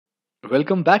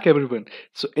Welcome back everyone.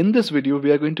 So in this video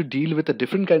we are going to deal with a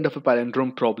different kind of a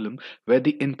palindrome problem where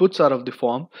the inputs are of the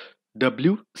form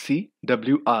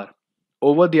WcWr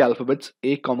over the alphabets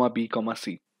A, B,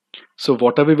 C. So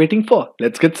what are we waiting for?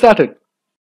 Let's get started.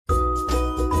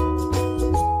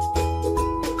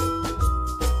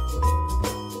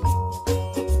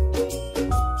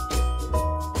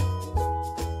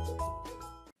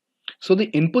 So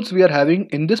the inputs we are having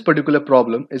in this particular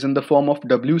problem is in the form of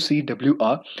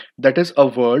WcWr, that is a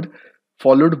word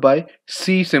followed by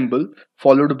C symbol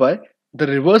followed by the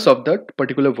reverse of that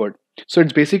particular word. So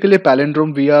it's basically a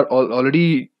palindrome. We are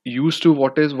already used to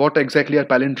what exactly are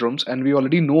palindromes, and we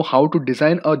already know how to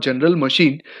design a general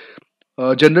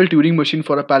Turing machine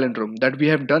for a palindrome that we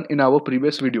have done in our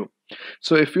previous video.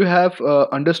 So if you have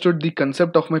understood the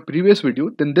concept of my previous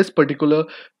video, then this particular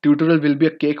tutorial will be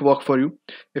a cakewalk for you.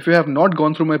 If you have not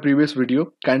gone through my previous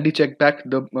video, kindly check back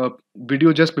the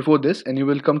video just before this and you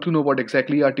will come to know what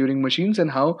exactly are Turing machines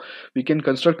and how we can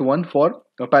construct one for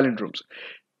palindromes.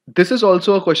 This is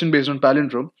also a question based on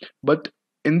palindrome, but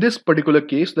in this particular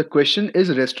case the question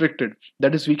is restricted.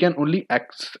 That is, we can only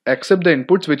accept the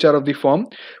inputs which are of the form,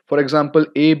 for example,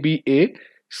 ABA,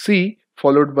 C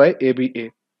followed by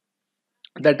ABA.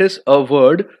 That is a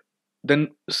word, then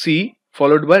C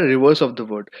followed by reverse of the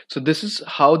word. So this is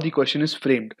how the question is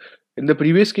framed. In the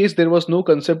previous case there was no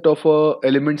concept of a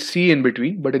element C in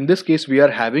between, but in this case we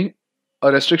are having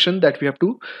a restriction that we have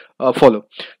to follow.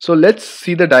 So let's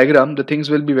see the diagram. The things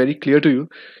will be very clear to you.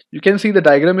 You can see the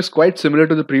diagram is quite similar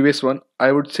to the previous one.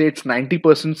 I would say it's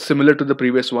 90% similar to the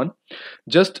previous one.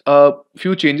 Just a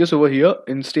few changes over here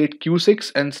in state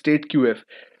Q6 and state QF.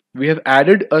 We have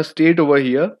added a state over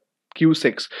here,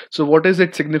 Q6. So what is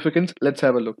its significance? Let's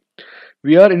have a look.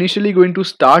 We are initially going to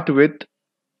start with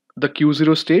the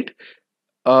Q0 state.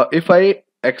 If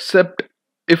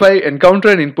I encounter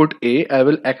an input A, I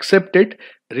will accept it,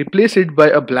 replace it by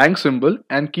a blank symbol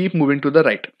and keep moving to the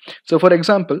right. So for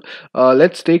example,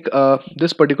 let's take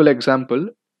this particular example,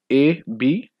 A,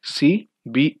 B, C,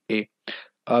 B, A,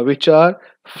 which are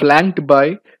flanked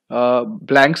by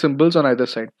blank symbols on either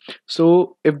side.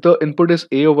 So if the input is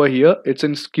A over here, it's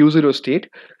in Q0 state,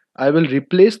 I will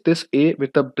replace this A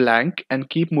with a blank and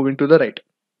keep moving to the right.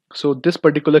 So this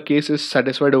particular case is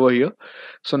satisfied over here.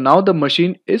 So now the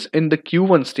machine is in the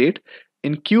Q1 state.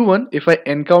 In Q1, if I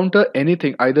encounter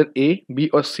anything, either A, B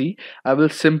or C, I will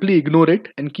simply ignore it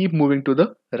and keep moving to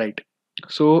the right.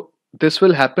 So this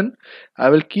will happen. I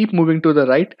will keep moving to the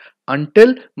right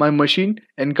until my machine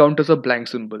encounters a blank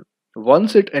symbol.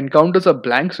 Once it encounters a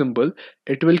blank symbol,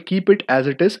 it will keep it as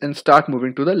it is and start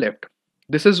moving to the left.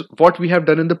 This is what we have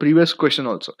done in the previous question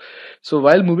also. So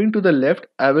while moving to the left,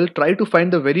 I will try to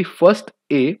find the very first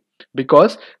A,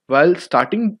 because while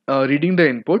starting reading the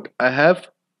input, I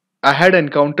had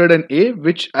encountered an A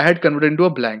which I had converted into a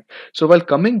blank. So while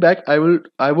coming back, I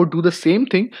would do the same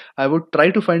thing. I would try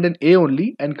to find an A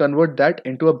only and convert that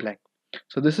into a blank.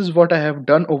 So this is what I have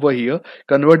done over here.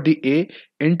 Convert the A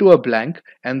into a blank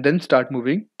and then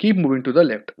keep moving to the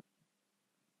left.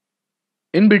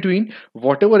 In between,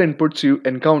 whatever inputs you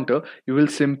encounter, you will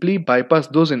simply bypass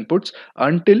those inputs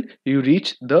until you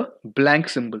reach the blank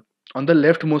symbol on the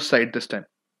leftmost side this time.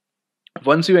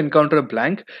 Once you encounter a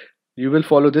blank, you will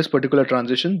follow this particular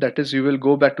transition. That is, you will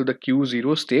go back to the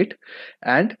Q0 state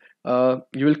and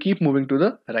you will keep moving to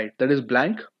the right. That is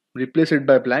blank, replace it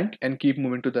by blank and keep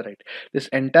moving to the right. This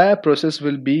entire process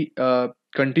will be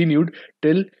continued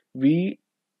till we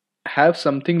have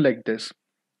something like this.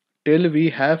 Till we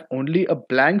have only a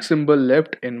blank symbol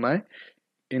left in my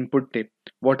input tape,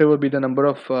 whatever be the number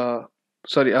of a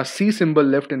C symbol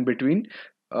left in between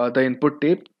the input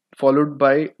tape, followed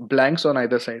by blanks on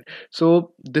either side.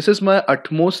 So this is my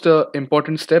utmost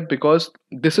important step, because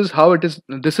this is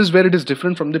where it is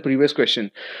different from the previous question.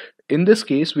 In this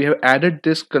case, we have added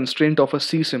this constraint of a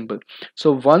C symbol.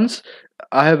 So once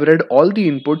I have read all the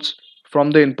inputs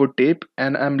from the input tape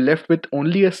and I'm left with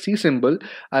only a C symbol,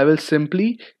 I will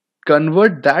simply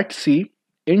convert that C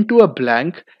into a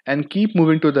blank and keep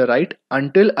moving to the right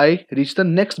until I reach the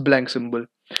next blank symbol.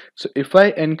 So if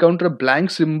I encounter a blank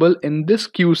symbol in this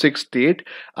Q6 state,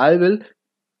 I will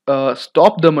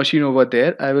stop the machine over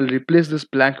there. I will replace this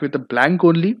blank with a blank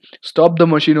only, stop the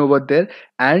machine over there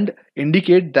and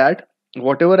indicate that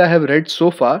whatever I have read so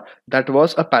far, that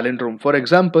was a palindrome. For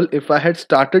example, if I had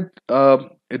started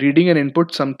reading an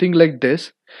input something like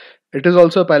this, it is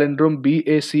also a palindrome,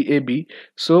 BACAB.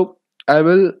 So I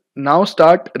will now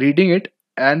start reading it,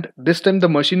 and this time the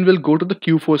machine will go to the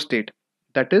Q4 state.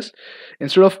 That is,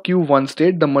 instead of Q1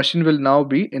 state, the machine will now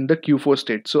be in the Q4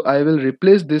 state. So I will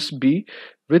replace this B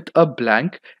with a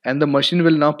blank, and the machine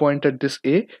will now point at this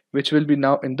A, which will be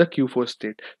now in the Q4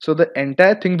 state. So the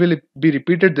entire thing will be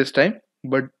repeated this time,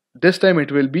 but this time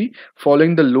it will be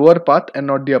following the lower path and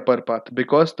not the upper path,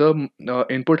 because the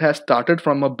input has started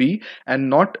from a B and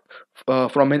not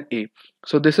from an A.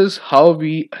 So this is how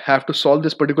we have to solve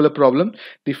this particular problem.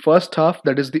 The first half,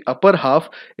 that is the upper half,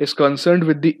 is concerned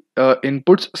with the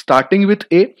inputs starting with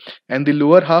A, and the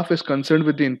lower half is concerned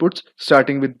with the inputs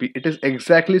starting with B. It is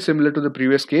exactly similar to the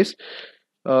previous case.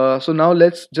 So now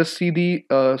let's just see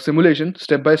the simulation,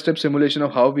 step-by-step simulation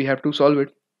of how we have to solve it.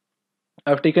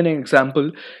 I've taken an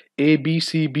example A, B,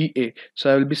 C, B, A.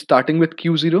 So I will be starting with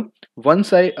Q0.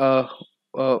 Once I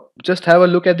just have a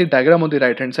look at the diagram on the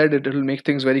right hand side, it will make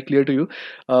things very clear to you.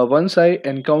 Once I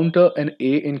encounter an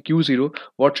A in Q0,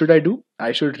 what should I do?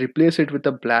 I should replace it with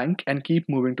a blank and keep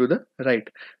moving to the right.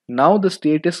 Now the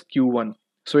state is Q1.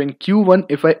 So in Q1,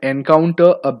 if I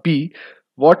encounter a B,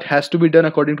 what has to be done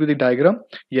according to the diagram?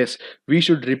 Yes, we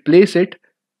should replace it.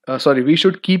 We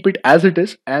should keep it as it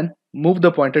is and move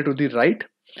the pointer to the right.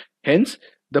 Hence,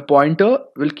 the pointer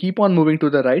will keep on moving to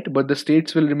the right, but the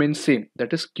states will remain same,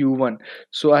 that is Q1.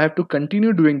 So I have to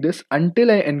continue doing this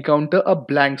until I encounter a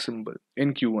blank symbol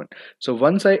in Q1. So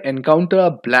once I encounter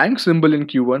a blank symbol in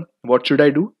Q1, what should I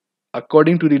do?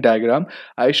 According to the diagram,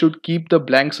 I should keep the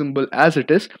blank symbol as it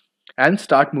is and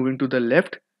start moving to the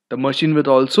left. The machine will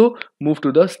also move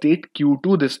to the state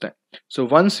Q2 this time. So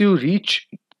once you reach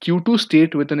Q2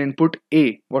 state with an input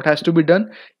A, what has to be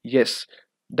done? Yes,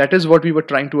 that is what we were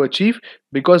trying to achieve,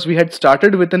 because we had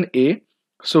started with an A.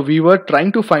 So we were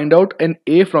trying to find out an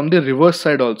A from the reverse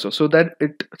side also, so that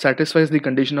it satisfies the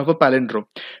condition of a palindrome.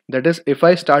 That is, if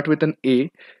I start with an A,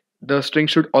 the string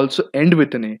should also end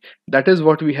with an A. That is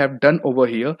what we have done over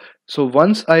here. So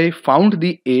once I found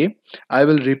the A, I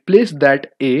will replace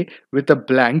that A with a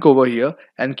blank over here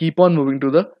and keep on moving to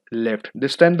the left.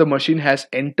 This time the machine has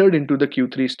entered into the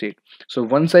Q3 state. So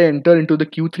once I enter into the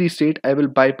Q3 state, I will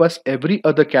bypass every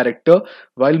other character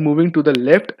while moving to the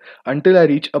left until I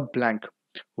reach a blank.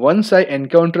 Once I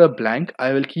encounter a blank,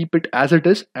 I will keep it as it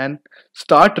is and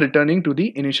start returning to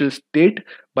the initial state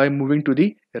by moving to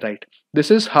the right.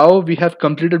 This is how we have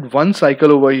completed one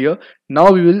cycle over here.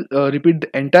 Now we will repeat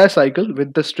the entire cycle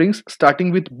with the strings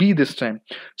starting with B this time.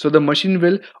 So the machine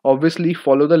will obviously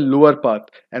follow the lower path,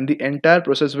 and the entire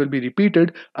process will be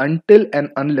repeated until and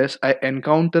unless I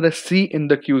encounter a C in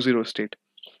the Q0 state.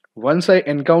 Once I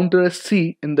encounter a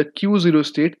C in the Q0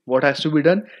 state, what has to be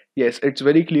done? Yes, it's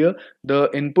very clear. The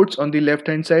inputs on the left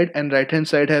hand side and right hand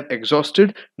side have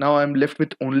exhausted. Now I'm left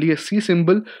with only a C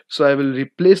symbol. So I will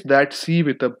replace that C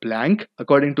with a blank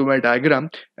according to my diagram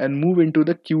and move into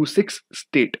the Q6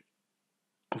 state.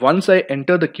 Once I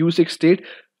enter the Q6 state,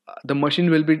 the machine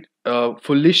will be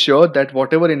fully sure that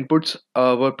whatever inputs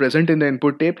were present in the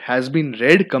input tape has been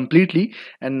read completely,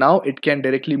 and now it can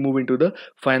directly move into the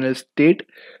final state.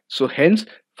 So hence,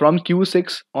 from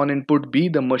Q6 on input B,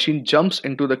 the machine jumps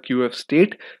into the QF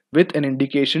state with an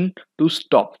indication to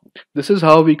stop. This is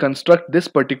how we construct this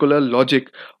particular logic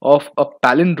of a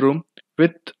palindrome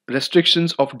with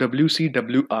restrictions of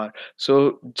WcWr.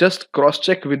 So just cross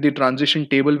check with the transition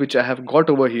table which I have got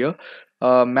over here.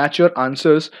 Match your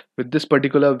answers with this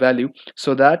particular value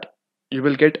so that you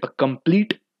will get a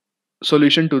complete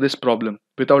solution to this problem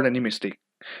without any mistake.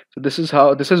 So this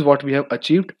is what we have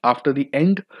achieved after the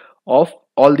end of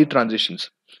all the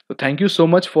transitions. So thank you so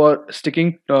much for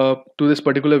sticking to this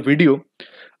particular video.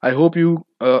 I hope you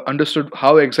understood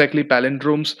how exactly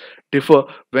palindromes differ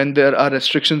when there are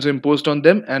restrictions imposed on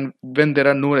them and when there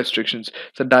are no restrictions.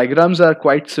 So diagrams are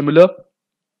quite similar.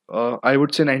 I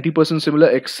would say 90% similar,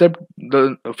 except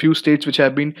the few states which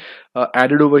have been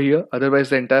added over here. Otherwise,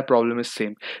 the entire problem is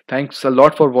same. Thanks a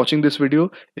lot for watching this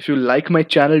video. If you like my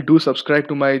channel, do subscribe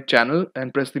to my channel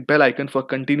and press the bell icon for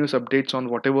continuous updates on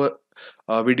whatever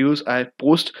videos I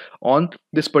post on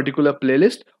this particular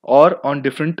playlist or on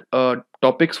different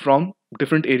topics from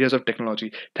different areas of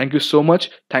technology. Thank you so much.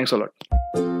 Thanks a lot.